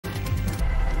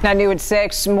Now new at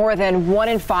 6, more than 1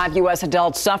 in 5 U.S.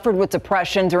 adults suffered with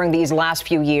depression during these last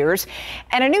few years.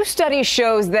 And a new study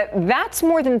shows that that's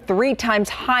more than 3 times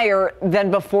higher than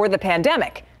before the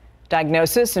pandemic.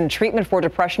 Diagnosis and treatment for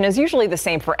depression is usually the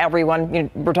same for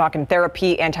everyone. We're talking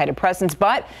therapy, antidepressants,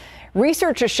 but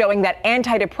research is showing that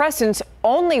antidepressants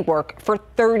only work for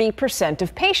 30%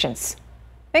 of patients.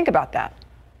 Think about that.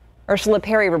 Ursula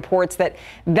Perry reports that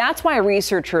that's why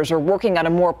researchers are working on a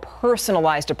more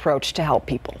personalized approach to help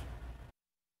people.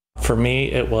 For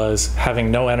me, it was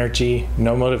having no energy,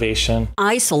 no motivation.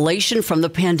 Isolation from the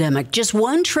pandemic, just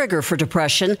one trigger for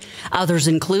depression. Others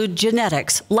include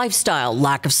genetics, lifestyle,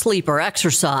 lack of sleep or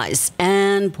exercise,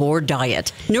 and poor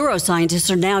diet.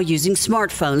 Neuroscientists are now using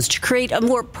smartphones to create a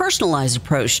more personalized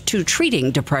approach to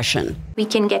treating depression. We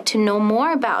can get to know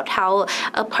more about how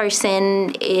a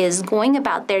person is going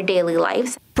about their daily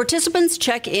lives. Participants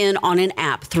check in on an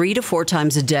app 3 to 4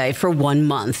 times a day for 1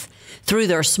 month. Through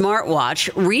their smartwatch,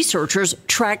 researchers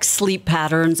track sleep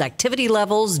patterns, activity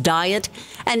levels, diet,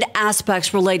 and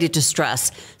aspects related to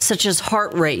stress, such as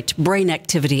heart rate, brain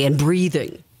activity, and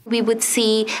breathing. We would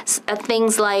see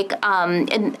things like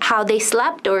how they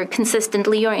slept or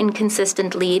consistently or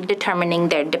inconsistently determining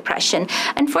their depression.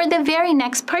 And for the very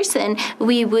next person,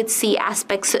 we would see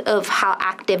aspects of how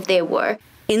active they were.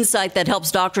 Insight that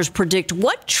helps doctors predict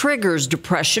what triggers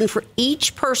depression for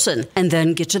each person and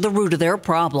then get to the root of their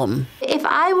problem. If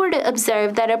I were to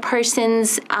observe that a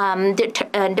person's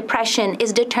depression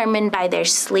is determined by their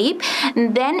sleep,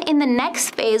 then in the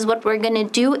next phase, what we're going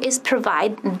to do is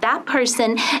provide that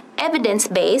person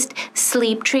evidence-based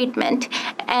sleep treatment.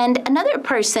 And another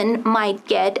person might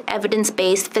get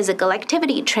evidence-based physical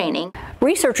activity training.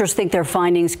 Researchers think their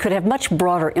findings could have much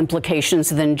broader implications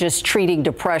than just treating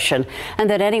depression, and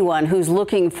that anyone who's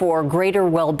looking for greater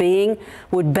well-being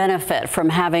would benefit from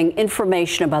having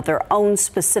information about their own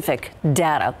specific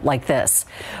data like this.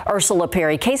 Ursula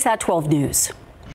Perry, KSAT 12 News.